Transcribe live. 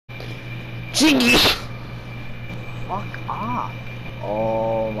Chingy! Fuck off.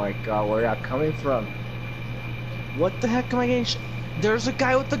 Oh my god, where are you coming from? What the heck am I getting There's a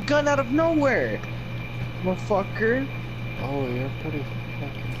guy with a gun out of nowhere! Motherfucker. Oh, you're pretty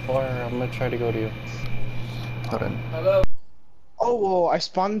fucking far. I'm gonna try to go to you. Hold on. Hello? Oh, whoa, I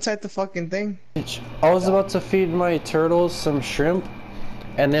spawned inside the fucking thing. I was about to feed my turtles some shrimp,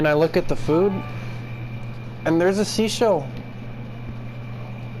 and then I look at the food, and there's a seashell.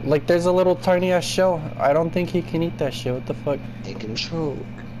 Like, there's a little tiny ass shell. I don't think he can eat that shit. What the fuck? It can choke.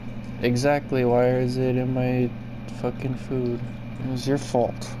 Exactly. Why is it in my fucking food? It was your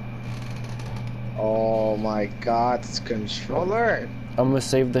fault. Oh my god, it's controller. I'm gonna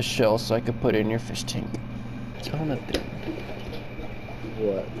save the shell so I can put it in your fish tank. Jonathan.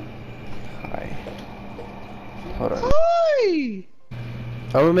 What? Hi. Hold on. Hi!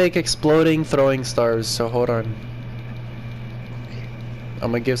 I'm gonna make exploding throwing stars, so hold on. I'm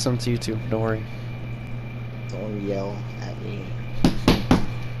gonna give some to you too, don't worry. Don't yell at me.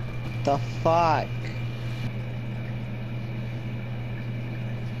 The fuck?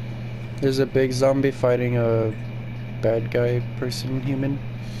 There's a big zombie fighting a bad guy person human.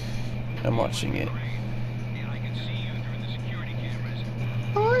 I'm watching it.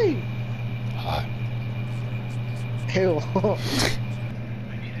 Hi! Ew.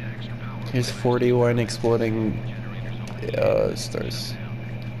 Here's 41 exploding stars.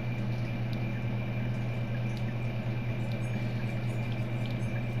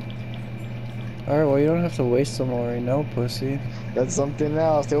 Alright, well you don't have to waste them all right now, pussy. That's something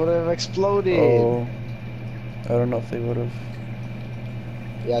else. They would have exploded. Oh, I don't know if they would have.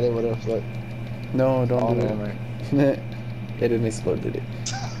 Yeah, they would have. Look. No, don't do never it. They didn't explode, did it?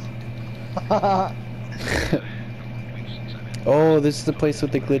 Oh, this is the place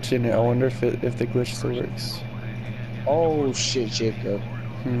with the glitch in it. I wonder if the glitch still works. Oh shit, Jacob.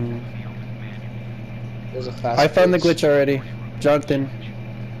 Hmm. There's a fast. I found the glitch already, Jonathan.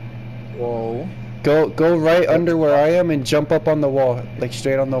 Whoa. Go right under where I am and jump up on the wall, like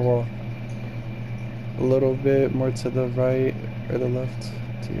straight on the wall. A little bit more to the right or the left,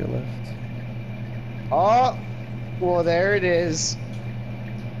 to your left. Oh, well there it is.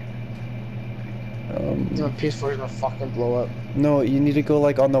 My PS4 is gonna fucking blow up. No, you need to go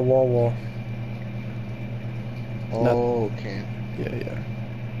like on the wall. Oh, okay. Yeah.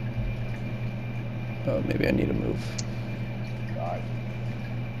 Maybe I need to move. God.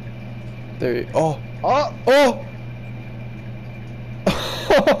 There you Oh! Oh!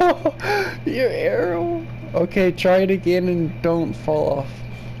 Your arrow! Okay, try it again and don't fall off.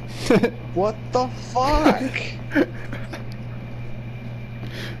 What the fuck?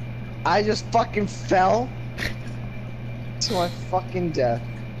 I just fucking fell to my fucking death.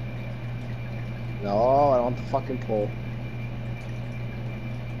 No, I don't want the fucking pole.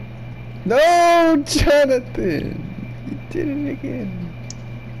 No, Jonathan! You did it again.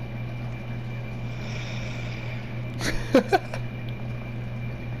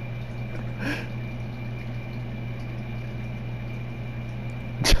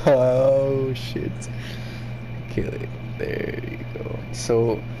 Oh shit. Okay, there you go.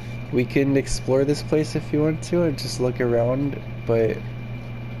 So we can explore this place if you want to and just look around, but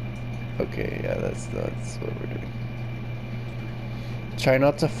okay, yeah, that's what we're doing. Try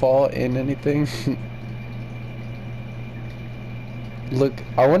not to fall in anything. Look,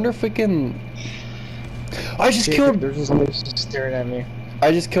 I wonder if we can. I just killed. There's somebody staring at me.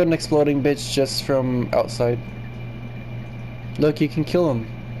 I just killed an exploding bitch just from outside. Look, you can kill him.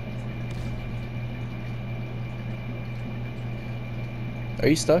 Are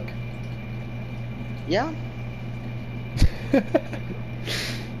you stuck? Yeah.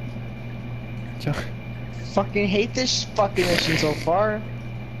 Fucking hate this fucking mission so far.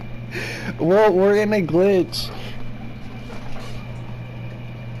 Well, we're in a glitch.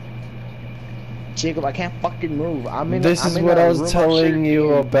 Jacob, I can't fucking move. This is what I was telling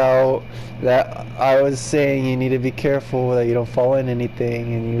you about. That I was saying you need to be careful that you don't fall in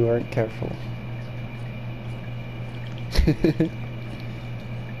anything, and you weren't careful.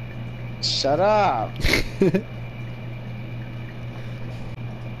 Shut up.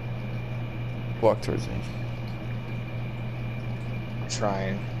 Walk towards me. I'm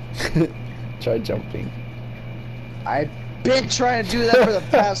trying. Try jumping. I've been trying to do that for the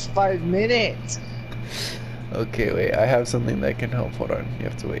past 5 minutes. Okay, wait. I have something that can help. Hold on. You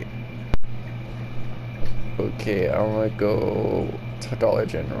have to wait. Okay, I'm gonna go to Dollar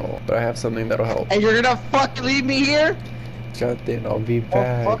General, but I have something that'll help. And you're gonna fucking leave me here? Jonathan, I'll be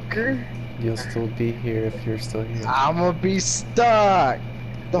back. Motherfucker. You'll still be here if you're still here. I'm gonna be stuck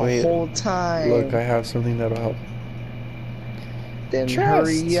the whole time. Look, I have something that'll help. Then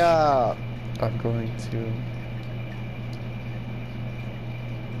hurry up. I'm going to.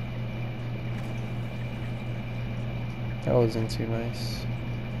 That wasn't too nice.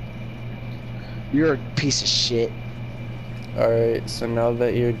 You're a piece of shit. Alright, so now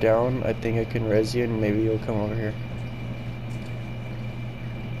that you're down, I think I can res you and maybe you'll come over here.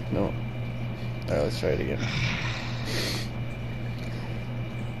 No. Alright, let's try it again.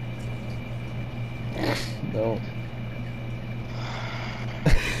 No.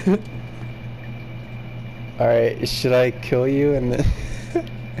 Alright, should I kill you and then...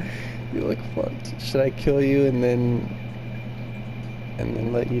 You look fucked. Should I kill you and then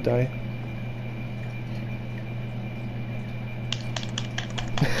let you die?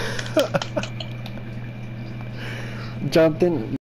 Jonathan,